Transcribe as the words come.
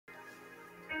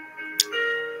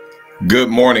Good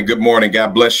morning. Good morning.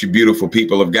 God bless you, beautiful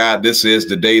people of God. This is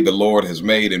the day the Lord has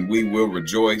made, and we will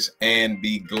rejoice and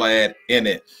be glad in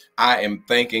it. I am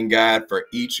thanking God for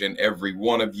each and every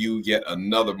one of you. Yet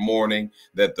another morning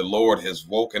that the Lord has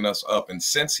woken us up. And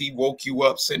since He woke you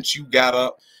up, since you got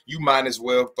up, you might as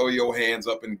well throw your hands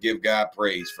up and give God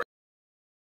praise for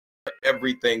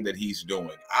everything that He's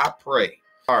doing. I pray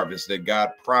harvest that God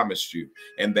promised you,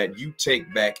 and that you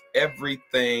take back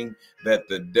everything that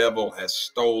the devil has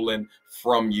stolen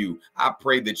from you. I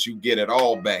pray that you get it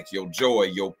all back, your joy,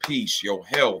 your peace, your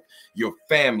health, your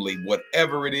family,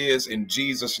 whatever it is, in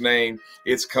Jesus' name.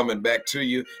 It's coming back to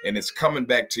you, and it's coming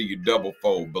back to you double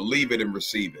fold. Believe it and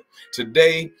receive it.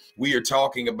 Today we are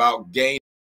talking about gaining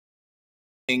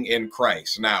in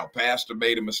Christ. Now, Pastor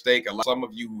made a mistake. Some of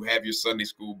you who have your Sunday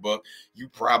school book, you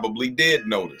probably did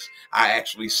notice. I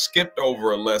actually skipped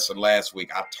over a lesson last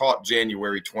week. I taught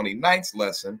January 29th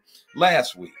lesson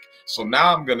last week. So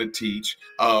now I'm going to teach,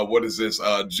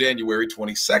 January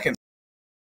 22nd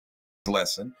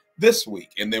lesson this week.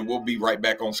 And then we'll be right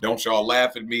back on. Don't y'all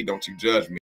laugh at me. Don't you judge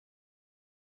me.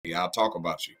 I'll talk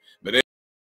about you. But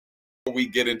we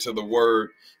get into the word,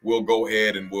 we'll go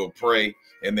ahead and we'll pray,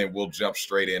 and then we'll jump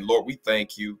straight in. Lord, we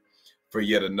thank you for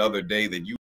yet another day that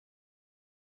you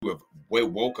have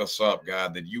woke us up,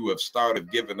 God, that you have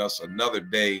started giving us another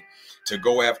day to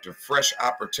go after fresh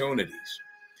opportunities,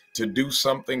 to do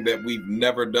something that we've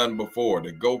never done before,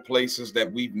 to go places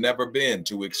that we've never been,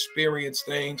 to experience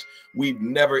things we've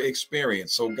never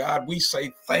experienced. So God, we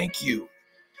say thank you,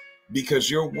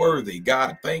 because you're worthy.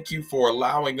 God, thank you for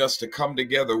allowing us to come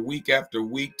together week after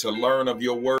week to learn of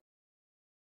your word,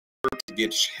 to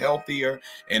get healthier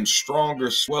and stronger,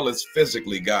 as well as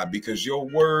physically, God, because your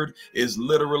word is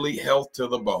literally health to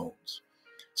the bones.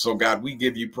 So God, we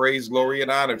give you praise, glory,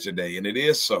 and honor today. And it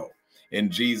is so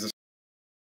in Jesus'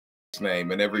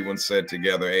 name. And everyone said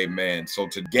together, amen. So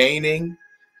to gaining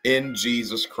in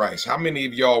Jesus Christ. How many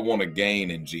of y'all want to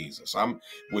gain in Jesus? Some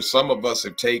of us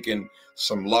have taken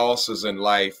some losses in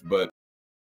life, but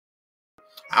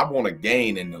I want to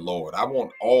gain in the Lord. I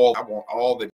want all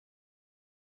that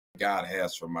God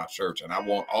has for my church, and I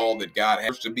want all that God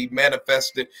has to be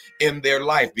manifested in their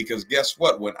life, because guess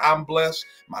what? When I'm blessed,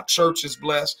 my church is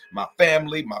blessed, my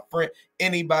family, my friend,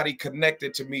 anybody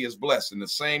connected to me is blessed. And the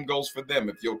same goes for them.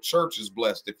 If your church is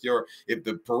blessed, if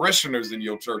the parishioners in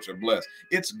your church are blessed,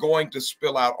 it's going to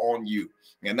spill out on you.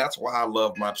 And that's why I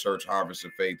love my church, Harvest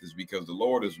of Faith, is because the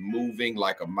Lord is moving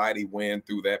like a mighty wind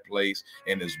through that place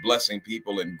and is blessing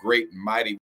people in great and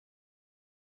mighty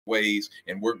ways,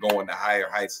 and we're going to higher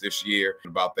heights this year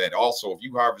about that. Also, if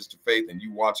you Harvest of Faith and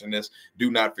you watching this, do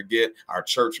not forget our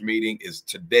church meeting is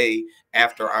today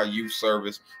after our youth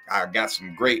service. I got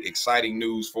some great exciting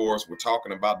news for us. We're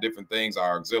talking about different things,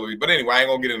 our auxiliary, but anyway, I ain't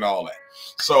gonna get into all that.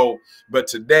 So, but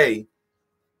today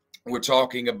we're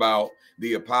talking about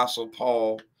the Apostle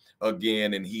Paul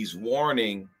again, and he's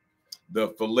warning the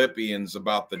Philippians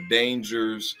about the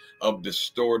dangers of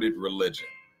distorted religion.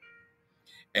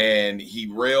 And he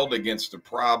railed against the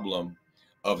problem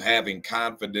of having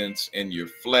confidence in your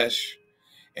flesh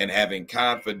and having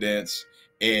confidence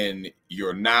in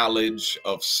your knowledge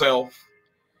of self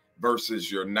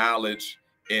versus your knowledge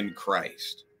in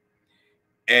Christ.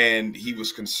 And he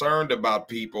was concerned about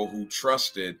people who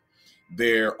trusted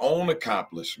their own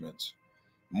accomplishments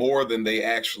more than they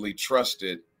actually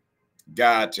trusted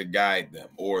God to guide them,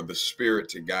 or the Spirit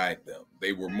to guide them.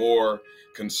 They were more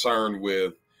concerned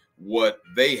with what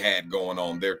they had going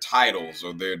on, their titles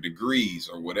or their degrees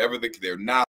or whatever their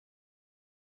knowledge.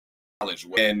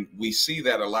 And we see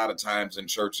that a lot of times in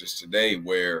churches today,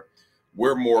 where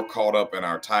we're more caught up in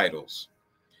our titles.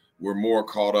 We're more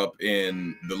caught up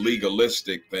in the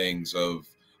legalistic things of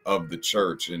the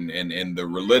church and the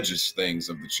religious things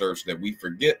of the church, that we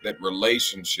forget that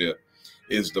relationship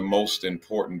is the most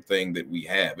important thing that we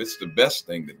have. It's the best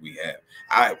thing that we have.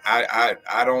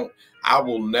 I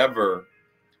will never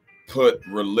put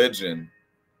religion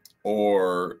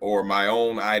or my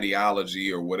own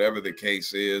ideology or whatever the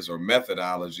case is, or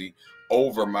methodology,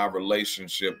 over my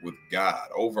relationship with God,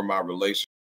 over my relationship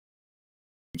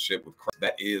with Christ.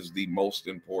 That is the most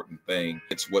important thing.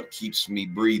 It's what keeps me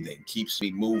breathing, keeps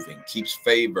me moving, keeps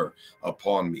favor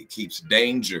upon me, keeps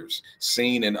dangers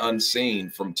seen and unseen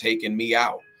from taking me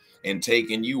out and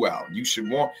taking you out. You should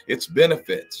want its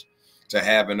benefits to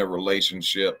having a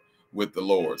relationship with the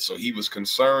Lord. So he was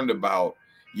concerned about,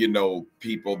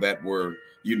 people that were,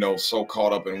 so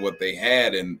caught up in what they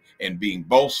had and being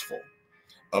boastful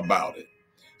about it.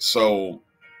 So,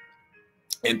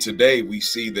 and today we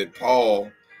see that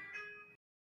Paul,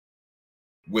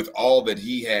 with all that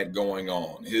he had going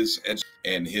on, his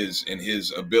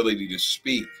ability to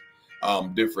speak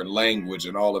different language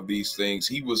and all of these things.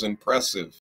 He was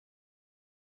impressive.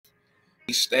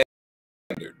 He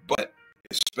standard, but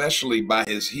especially by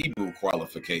his Hebrew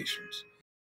qualifications.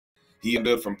 He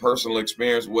understood from personal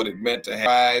experience what it meant to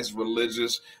have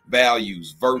religious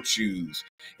values, virtues,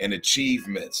 and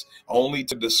achievements, only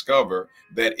to discover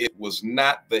that it was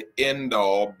not the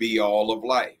end-all, be-all of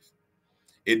life.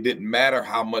 It didn't matter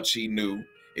how much he knew.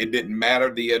 It didn't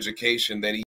matter the education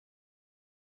that he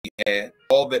had.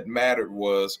 All that mattered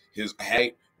was his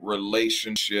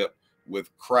relationship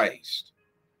with Christ,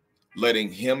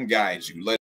 letting him guide you,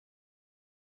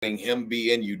 letting him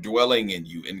be in you, dwelling in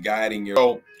you, and guiding you.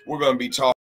 So we're going to be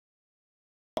talking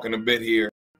a bit here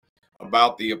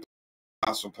about the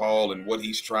Apostle Paul and what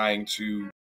he's trying to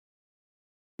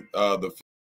the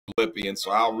Philippians.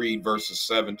 So I'll read verses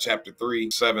 7, chapter 3,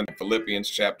 7, Philippians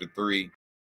chapter 3,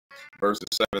 verses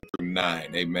 7 through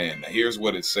 9. Amen. Now here's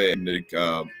what it said in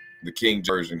the King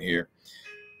Version here.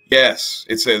 Yes,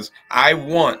 it says, I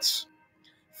once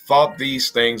thought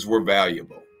these things were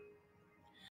valuable,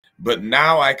 but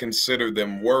now I consider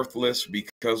them worthless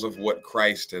because of what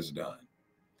Christ has done.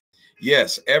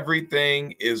 Yes,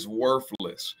 everything is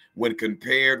worthless when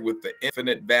compared with the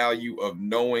infinite value of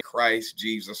knowing Christ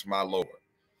Jesus, my Lord.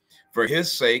 For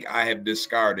his sake, I have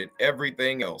discarded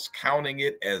everything else, counting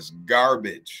it as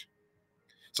garbage,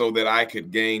 so that I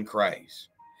could gain Christ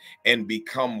and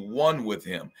become one with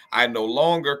him. I no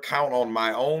longer count on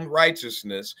my own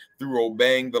righteousness through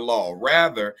obeying the law.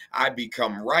 Rather, I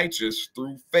become righteous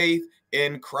through faith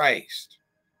in Christ.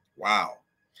 Wow.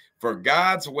 For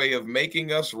God's way of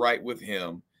making us right with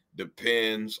him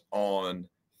depends on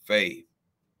faith.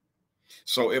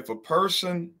 So if a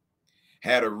person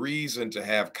had a reason to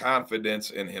have confidence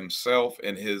in himself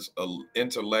and his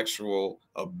intellectual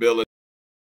abilities,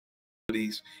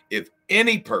 if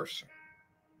any person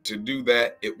to do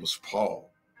that, it was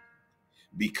Paul.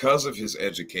 Because of his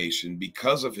education,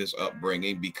 because of his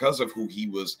upbringing, because of who he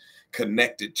was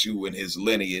connected to in his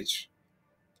lineage,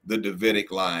 the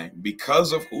Davidic line,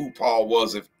 because of who Paul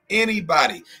was, if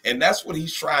anybody, and that's what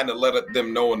he's trying to let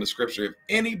them know in the scripture, if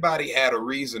anybody had a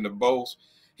reason to boast,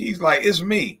 he's like, it's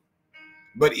me.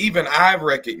 But even I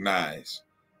recognize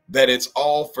that it's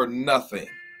all for nothing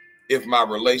if my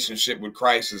relationship with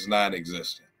Christ is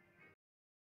non-existent.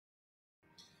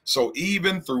 So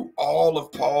even through all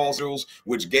of Paul's rules,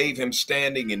 which gave him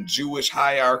standing in Jewish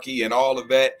hierarchy and all of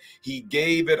that, he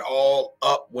gave it all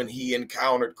up when he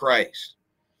encountered Christ.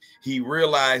 He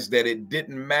realized that it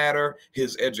didn't matter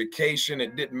his education.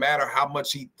 It didn't matter how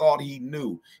much he thought he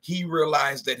knew. He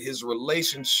realized that his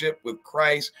relationship with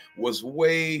Christ was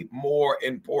way more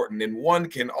important. And one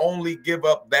can only give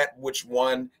up that which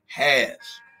one has.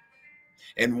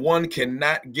 And one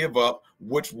cannot give up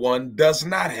which one does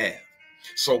not have.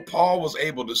 So Paul was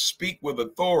able to speak with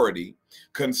authority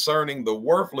concerning the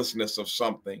worthlessness of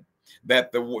something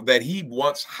that he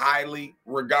once highly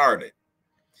regarded.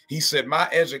 He said, my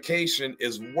education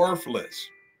is worthless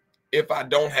if I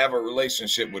don't have a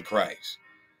relationship with Christ.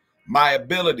 My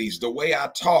abilities, the way I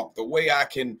talk, the way I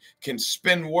can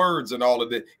spin words and all of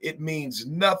that, it means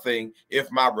nothing if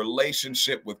my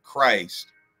relationship with Christ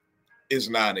is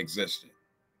non-existent.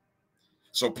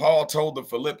 So Paul told the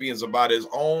Philippians about his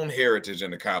own heritage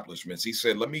and accomplishments. He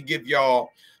said, let me give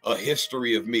y'all a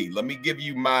history of me. Let me give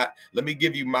you my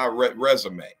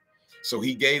resume. So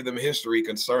he gave them history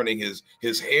concerning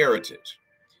his heritage.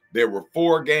 There were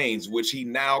 4 gains which he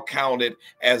now counted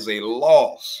as a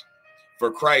loss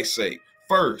for Christ's sake.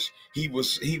 First, he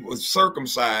was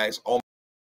circumcised on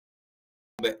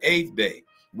the 8th day,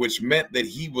 which meant that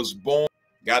he was born.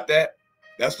 Got that?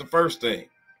 That's the first thing.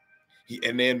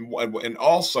 And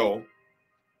also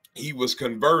he was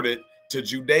converted to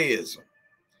Judaism.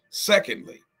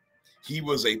 Secondly, he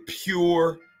was a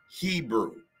pure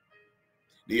Hebrew.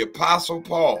 The Apostle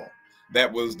Paul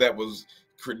that was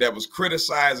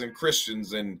criticizing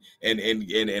Christians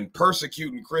and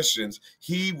persecuting Christians,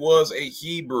 he was a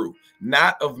Hebrew,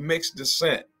 not of mixed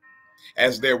descent,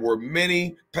 as there were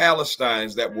many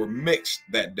Palestinians that were mixed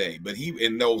that day, but he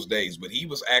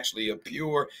was actually a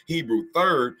pure Hebrew.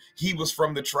 Third, he was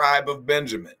from the tribe of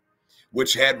Benjamin,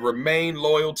 which had remained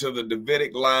loyal to the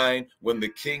Davidic line when the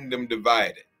kingdom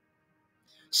divided.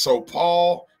 So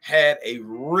Paul had a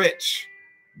rich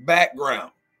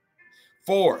background.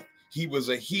 Fourth, he was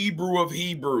a Hebrew of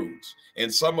Hebrews.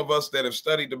 And some of us that have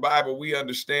studied the Bible, we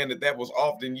understand that was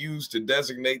often used to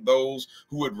designate those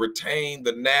who had retained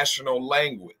the national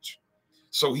language.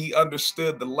 So he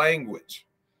understood the language.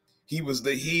 He was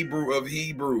the Hebrew of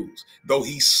Hebrews. Though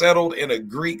he settled in a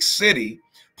Greek city,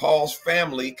 Paul's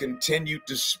family continued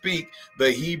to speak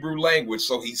the Hebrew language.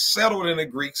 So he settled in a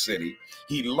Greek city.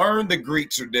 He learned the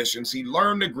Greek traditions. He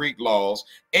learned the Greek laws,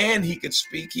 and he could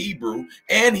speak Hebrew,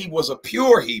 and he was a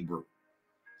pure Hebrew.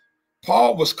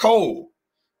 Paul was cold,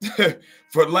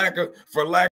 for lack of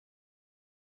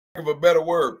a better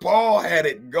word. Paul had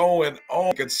it going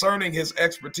on. Concerning his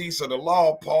expertise of the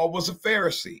law, Paul was a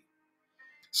Pharisee.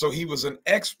 So he was an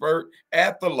expert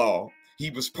at the law. He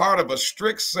was part of a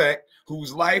strict sect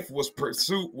whose life was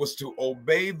pursuit was to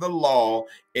obey the law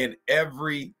in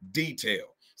every detail.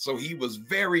 So he was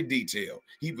very detailed.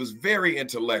 He was very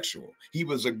intellectual. He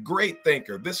was a great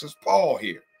thinker. This is Paul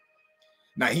here.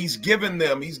 Now he's given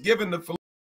the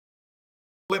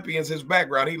Philippians his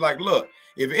background. He's like, look,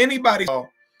 if anybody saw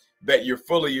that you're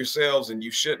full of yourselves and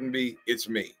you shouldn't be, it's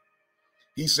me.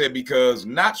 He said, because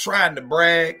not trying to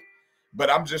brag, but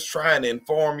I'm just trying to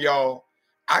inform y'all,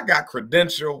 I got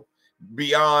credential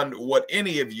beyond what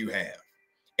any of you have.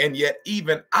 And yet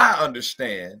even I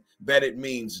understand that it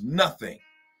means nothing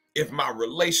if my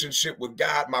relationship with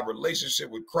God, my relationship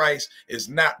with Christ is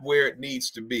not where it needs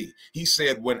to be. He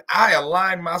said, when I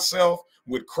align myself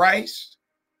with Christ,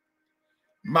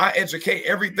 my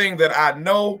everything that I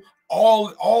know,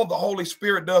 all the Holy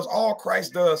Spirit does, all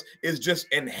Christ does is just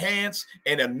enhance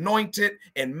and anoint it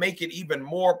and make it even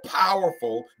more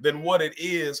powerful than what it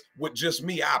is with just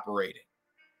me operating.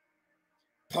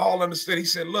 Paul understood. He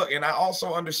said, look, and I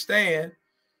also understand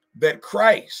that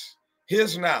Christ,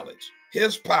 his knowledge,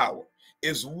 his power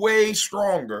is way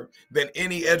stronger than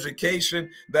any education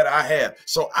that I have.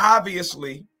 So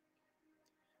obviously,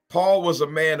 Paul was a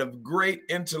man of great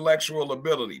intellectual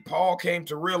ability. Paul came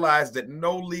to realize that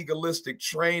no legalistic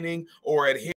training or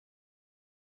adherence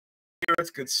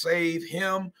could save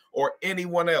him or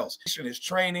anyone else. In his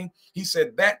training, he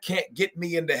said, that can't get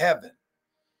me into heaven.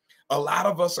 A lot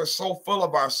of us are so full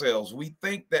of ourselves. We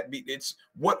think that it's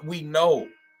what we know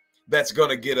that's going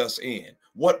to get us in,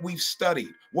 what we've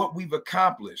studied, what we've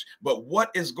accomplished. But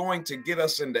what is going to get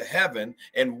us into heaven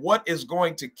and what is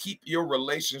going to keep your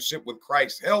relationship with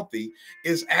Christ healthy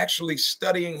is actually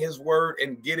studying his word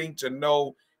and getting to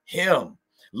know him,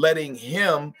 letting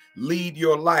him lead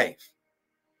your life.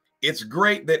 It's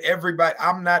great that everybody,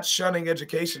 I'm not shunning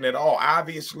education at all.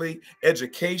 Obviously,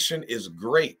 education is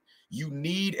great. You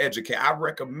need education. I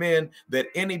recommend that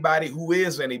anybody who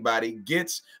is anybody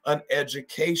gets an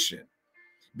education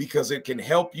because it can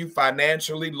help you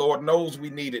financially. Lord knows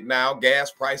we need it now.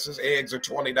 Gas prices, eggs are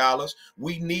 $20.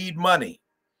 We need money.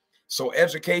 So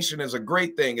education is a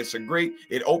great thing.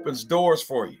 It opens doors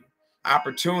for you,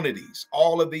 opportunities,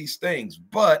 all of these things,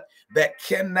 but that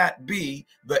cannot be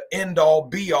the end all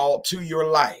be all to your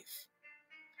life.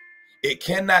 It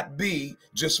cannot be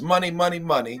just money, money,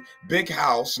 money, big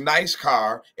house, nice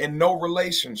car, and no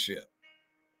relationship.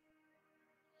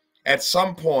 At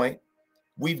some point,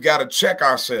 we've got to check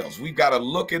ourselves. We've got to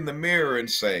look in the mirror and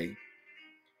say,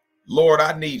 Lord,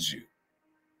 I need you.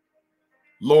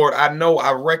 Lord,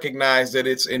 I recognize that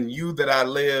it's in you that I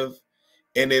live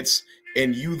and it's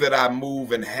in you that I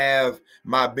move and have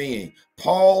my being.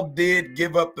 Paul did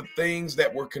give up the things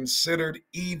that were considered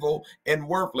evil and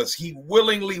worthless. He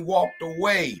willingly walked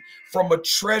away from a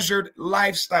treasured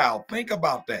lifestyle. Think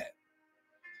about that.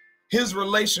 His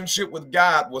relationship with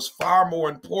God was far more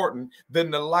important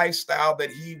than the lifestyle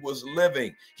that he was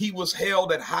living. He was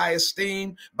held at high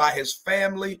esteem by his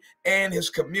family and his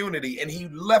community, and he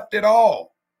left it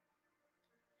all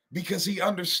because he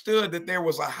understood that there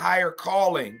was a higher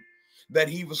calling that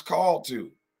he was called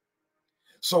to.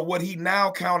 So what he now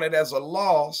counted as a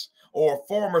loss or a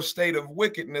former state of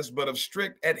wickedness, but of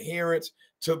strict adherence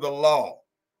to the law.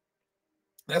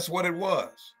 That's what it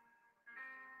was.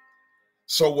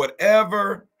 So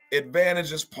whatever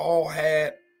advantages Paul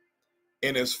had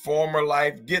in his former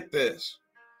life, get this,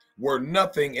 were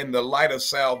nothing in the light of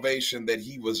salvation that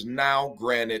he was now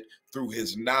granted through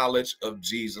his knowledge of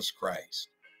Jesus Christ.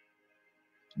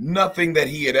 Nothing that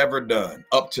he had ever done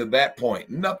up to that point,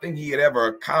 nothing he had ever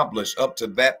accomplished up to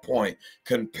that point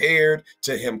compared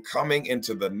to him coming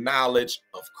into the knowledge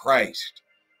of Christ.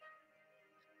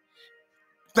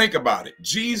 Think about it.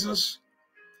 Jesus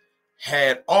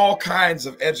had all kinds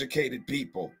of educated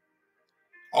people,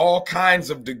 all kinds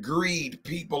of degreed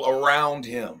people around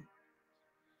him.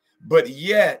 But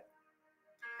yet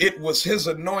it was his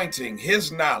anointing,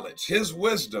 his knowledge, his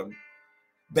wisdom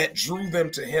that drew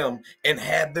them to him and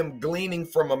had them gleaning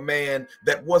from a man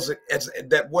that wasn't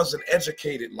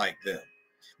educated like them,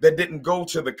 that didn't go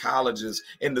to the colleges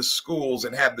and the schools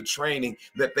and have the training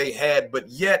that they had, but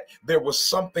yet there was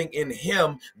something in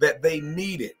him that they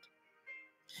needed.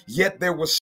 Yet there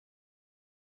was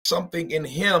something in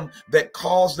him that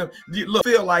caused them. You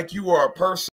feel like you are a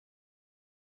person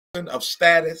of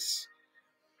status.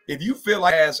 If you feel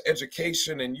like has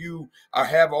education and you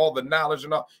have all the knowledge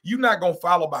and all, you're not going to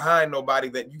follow behind nobody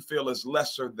that you feel is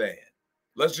lesser than.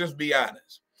 Let's just be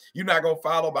honest. You're not going to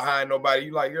follow behind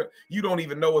nobody. You don't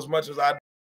even know as much as I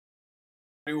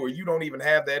do, or you don't even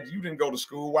have that. You didn't go to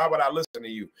school. Why would I listen to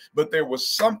you? But there was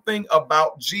something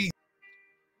about Jesus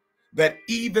that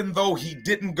even though he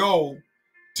didn't go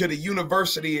to the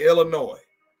University of Illinois,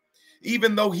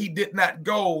 even though he did not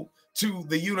go to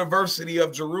the University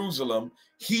of Jerusalem,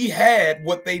 he had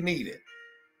what they needed.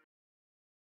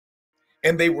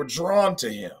 And they were drawn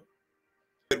to him.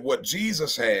 What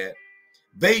Jesus had,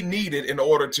 they needed in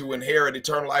order to inherit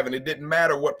eternal life. And it didn't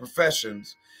matter what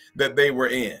professions that they were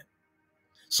in.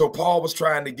 So Paul was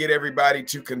trying to get everybody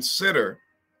to consider,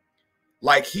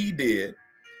 like he did,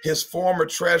 his former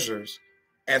treasures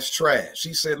as trash.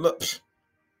 He said, look,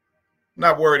 I'm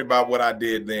not worried about what I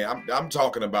did then. I'm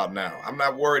talking about now. I'm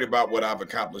not worried about what I've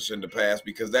accomplished in the past,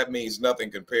 because that means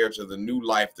nothing compared to the new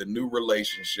life, the new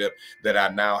relationship that I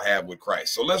now have with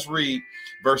Christ. So let's read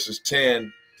verses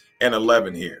 10 and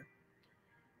 11 here.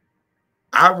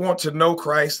 I want to know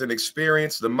Christ and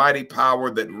experience the mighty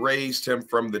power that raised him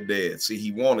from the dead. See,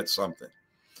 he wanted something.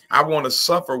 I want to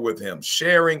suffer with him,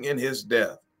 sharing in his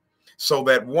death, so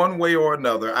that one way or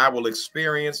another, I will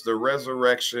experience the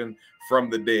resurrection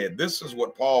from the dead. This is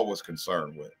what Paul was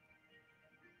concerned with.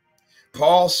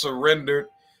 Paul surrendered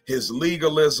his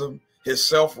legalism, his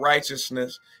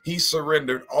self-righteousness. He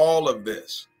surrendered all of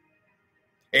this.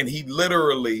 And he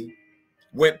literally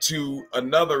went to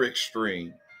another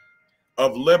extreme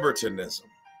of libertinism.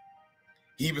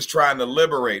 He was trying to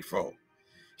liberate folk.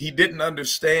 He didn't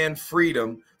understand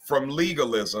freedom from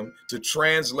legalism to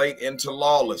translate into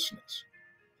lawlessness.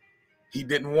 He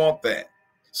didn't want that.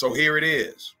 So here it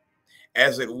is.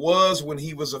 As it was when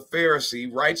he was a Pharisee,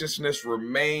 righteousness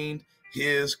remained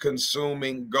his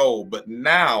consuming goal. But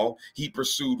now he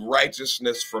pursued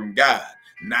righteousness from God,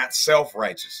 not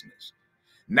self-righteousness.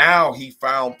 Now he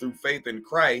found through faith in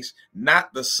Christ,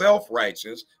 not the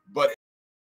self-righteous, but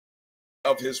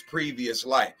of his previous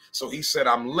life. So he said,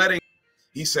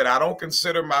 he said, I don't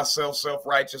consider myself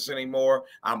self-righteous anymore.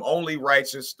 I'm only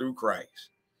righteous through Christ.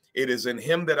 It is in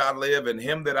him that I live, in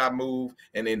him that I move,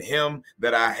 and in him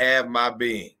that I have my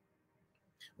being.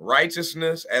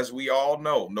 Righteousness, as we all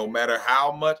know, no matter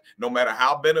how much, no matter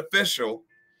how beneficial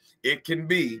it can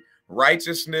be,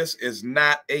 righteousness is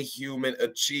not a human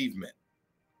achievement.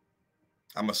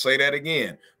 I'm going to say that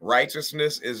again.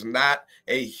 Righteousness is not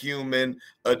a human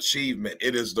achievement.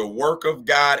 It is the work of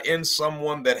God in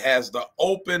someone that has the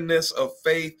openness of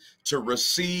faith to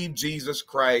receive Jesus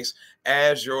Christ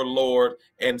as your Lord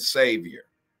and Savior.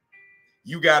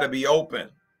 You got to be open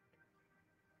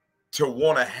to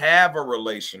want to have a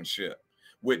relationship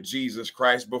with Jesus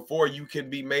Christ before you can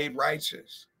be made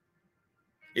righteous.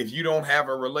 If you don't have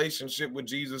a relationship with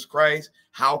Jesus Christ,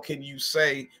 how can you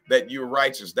say that you're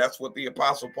righteous? That's what the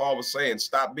Apostle Paul was saying.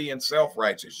 Stop being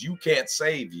self-righteous. You can't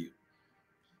save you.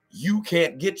 You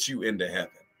can't get you into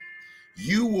heaven.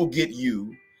 You will get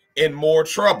you in more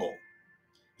trouble.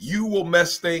 You will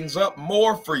mess things up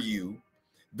more for you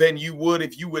than you would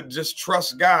if you would just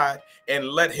trust God and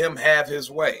let him have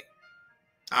his way.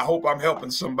 I hope I'm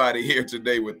helping somebody here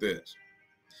today with this.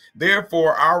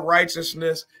 Therefore, our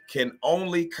righteousness can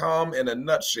only come in a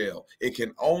nutshell. It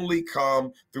can only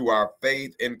come through our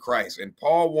faith in Christ. And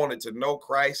Paul wanted to know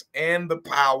Christ and the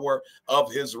power of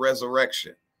his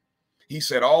resurrection. He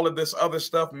said, all of this other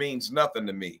stuff means nothing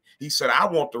to me. He said, I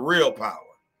want the real power.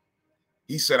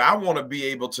 He said, I want to be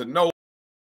able to know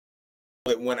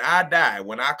that when I die,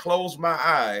 when I close my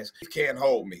eyes, you can't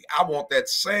hold me. I want that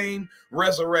same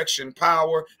resurrection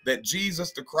power that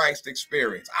Jesus the Christ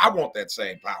experienced. I want that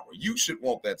same power. You should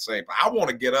want that same power. I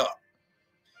want to get up.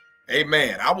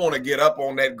 Amen. I want to get up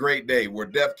on that great day where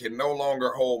death can no longer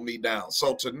hold me down.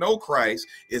 So to know Christ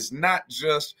is not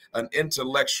just an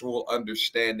intellectual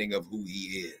understanding of who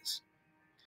he is.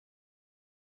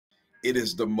 It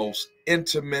is the most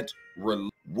intimate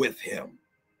with him.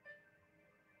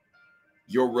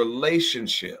 Your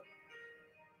relationship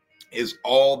is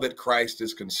all that Christ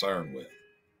is concerned with.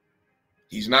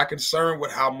 He's not concerned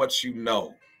with how much you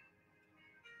know,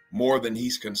 more than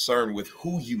he's concerned with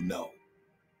who you know.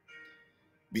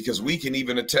 Because we can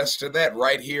even attest to that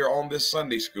right here on this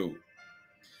Sunday school.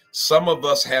 Some of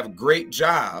us have great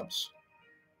jobs,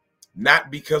 not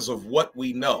because of what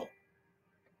we know,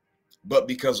 but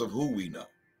because of who we know.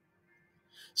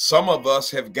 Some of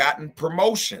us have gotten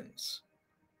promotions,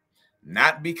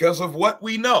 not because of what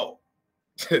we know,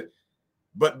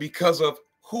 but because of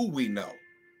who we know.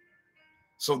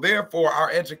 So therefore, our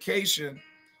education,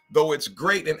 though it's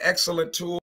great and excellent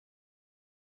tool,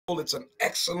 it's an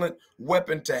excellent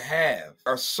weapon to have.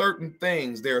 There are certain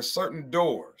things, there are certain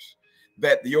doors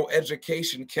that your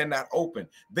education cannot open.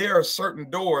 There are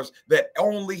certain doors that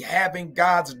only having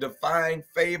God's divine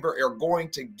favor are going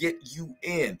to get you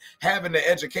in. Having the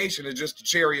education is just a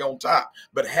cherry on top,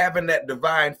 but having that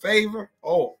divine favor,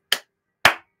 oh,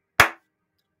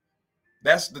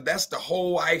 that's the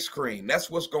whole ice cream. That's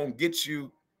what's going to get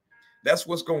you. That's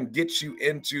what's going to get you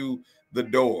into the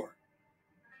door.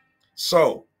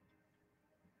 So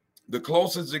the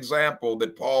closest example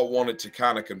that Paul wanted to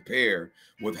kind of compare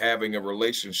with having a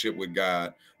relationship with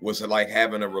God was like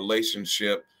having a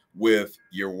relationship with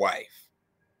your wife,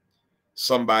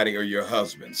 somebody, or your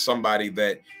husband, somebody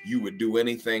that you would do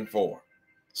anything for,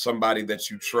 somebody that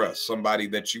you trust, somebody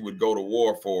that you would go to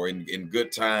war for in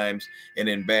good times and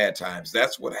in bad times.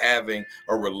 That's what having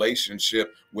a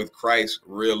relationship with Christ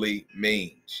really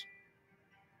means.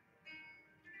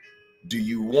 Do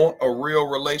you want a real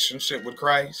relationship with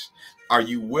Christ? Are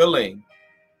you willing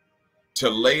to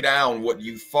lay down what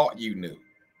you thought you knew?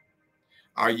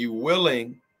 Are you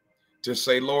willing to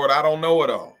say, Lord, I don't know it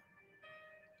all?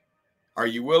 Are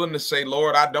you willing to say,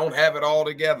 Lord, I don't have it all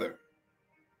together?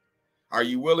 Are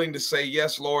you willing to say,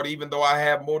 yes, Lord, even though I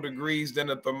have more degrees than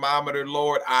a thermometer,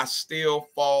 Lord, I still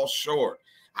fall short.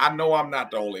 I know I'm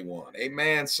not the only one.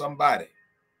 Amen, somebody.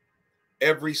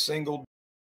 Every single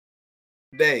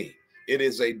day, it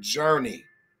is a journey.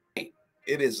 It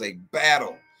is a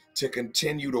battle to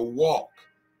continue to walk,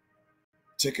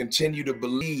 to continue to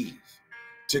believe,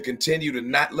 to continue to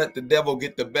not let the devil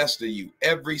get the best of you.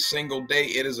 Every single day,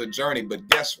 it is a journey. But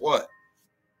guess what?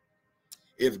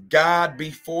 If God be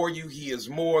for you, he is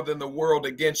more than the world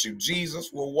against you.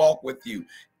 Jesus will walk with you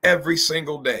every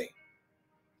single day.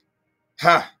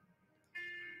 Ha!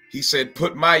 He said,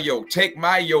 put my yoke, take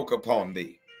my yoke upon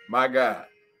thee. My God,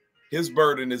 his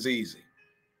burden is easy.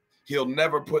 He'll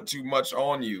never put too much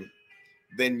on you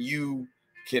than you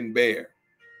can bear.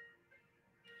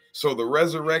 So the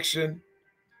resurrection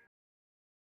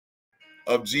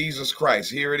of Jesus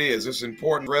Christ, here it is. It's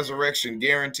important. Resurrection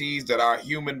guarantees that our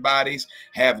human bodies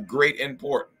have great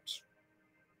importance.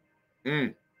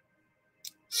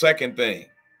 Second thing,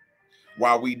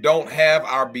 while we don't have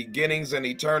our beginnings in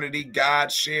eternity,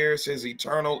 God shares his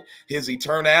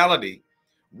eternality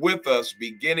with us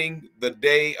beginning the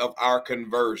day of our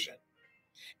conversion.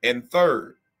 And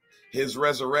third, his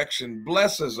resurrection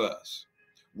blesses us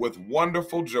with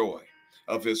wonderful joy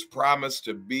of his promise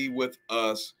to be with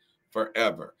us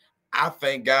forever. I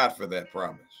thank God for that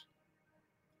promise,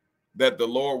 that the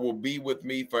Lord will be with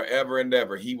me forever and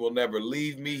ever. He will never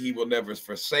leave me. He will never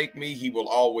forsake me. He will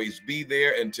always be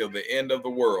there until the end of the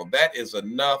world. That is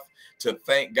enough to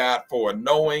thank God for,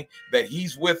 knowing that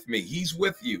he's with me. He's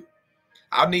with you.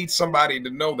 I need somebody to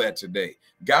know that today.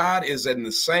 God is in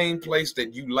the same place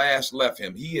that you last left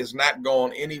him. He has not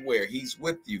gone anywhere. He's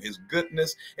with you. His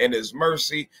goodness and his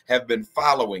mercy have been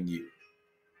following you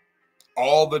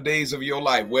all the days of your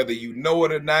life, whether you know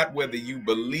it or not, whether you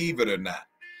believe it or not.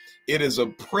 It is a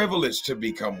privilege to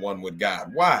become one with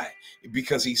God. Why?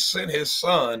 Because he sent his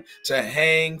son to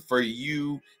hang for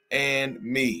you and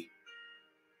me.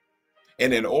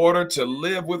 And in order to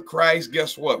live with Christ,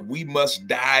 guess what? We must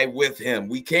die with him.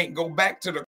 We can't go back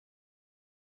to the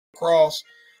cross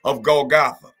of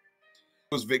Golgotha. Who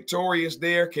was victorious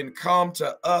there can come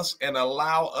to us and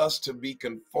allow us to be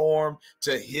conformed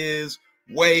to his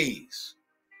ways.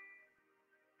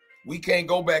 We can't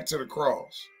go back to the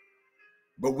cross,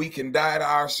 but we can die to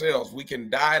ourselves. We can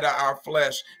die to our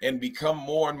flesh and become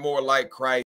more and more like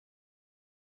Christ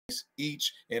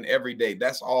each and every day.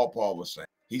 That's all Paul was saying.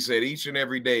 He said each and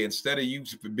every day, instead of you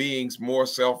being more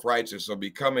self-righteous or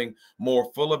becoming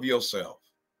more full of yourself,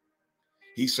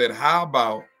 he said, how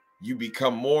about you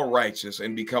become more righteous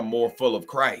and become more full of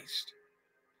Christ?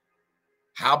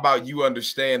 How about you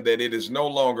understand that it is no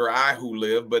longer I who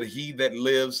live, but he that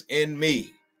lives in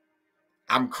me?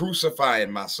 I'm crucifying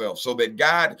myself so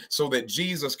that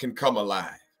Jesus can come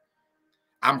alive.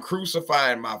 I'm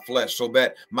crucifying my flesh so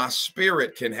that my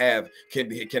spirit can have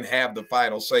the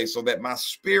final say, so that my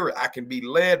spirit, I can be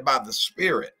led by the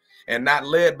Spirit and not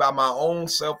led by my own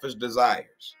selfish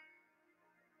desires.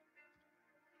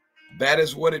 That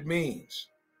is what it means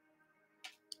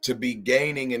to be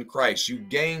gaining in Christ. You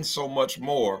gain so much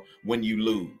more when you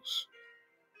lose.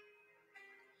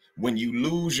 When you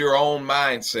lose your own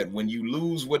mindset, when you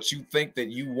lose what you think that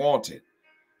you wanted,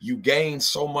 you gain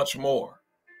so much more.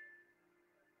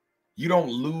 You don't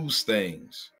lose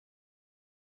things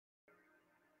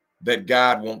that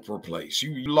God won't replace.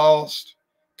 You lost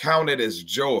Count it as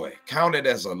joy. Count it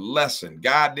as a lesson.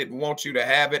 God didn't want you to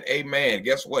have it. Amen.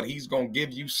 Guess what? He's going to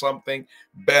give you something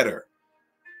better.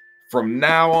 From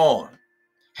now on,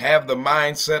 have the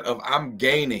mindset of I'm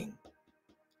gaining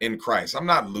in Christ. I'm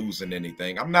not losing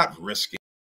anything. I'm not risking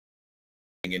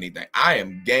anything. I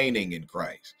am gaining in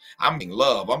Christ. I'm gaining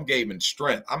love. I'm gaining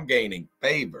strength. I'm gaining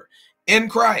favor in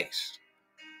Christ.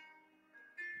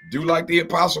 Do like the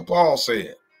Apostle Paul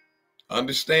said.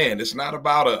 Understand, it's not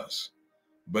about us,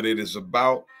 but it is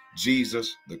about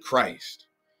Jesus the Christ.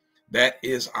 That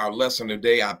is our lesson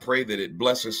today. I pray that it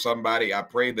blesses somebody. I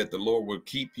pray that the Lord will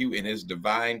keep you in his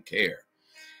divine care,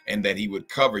 and that he would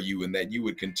cover you, and that you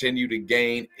would continue to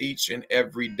gain each and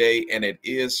every day. And it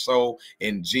is so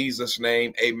in Jesus'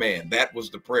 name. Amen. That was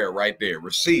the prayer right there.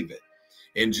 Receive it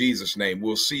in Jesus' name.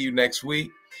 We'll see you next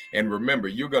week. And remember,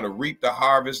 you're going to reap the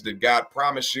harvest that God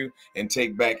promised you and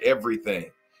take back everything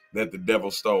that the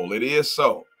devil stole. It is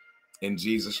so in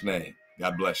Jesus' name.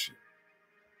 God bless you.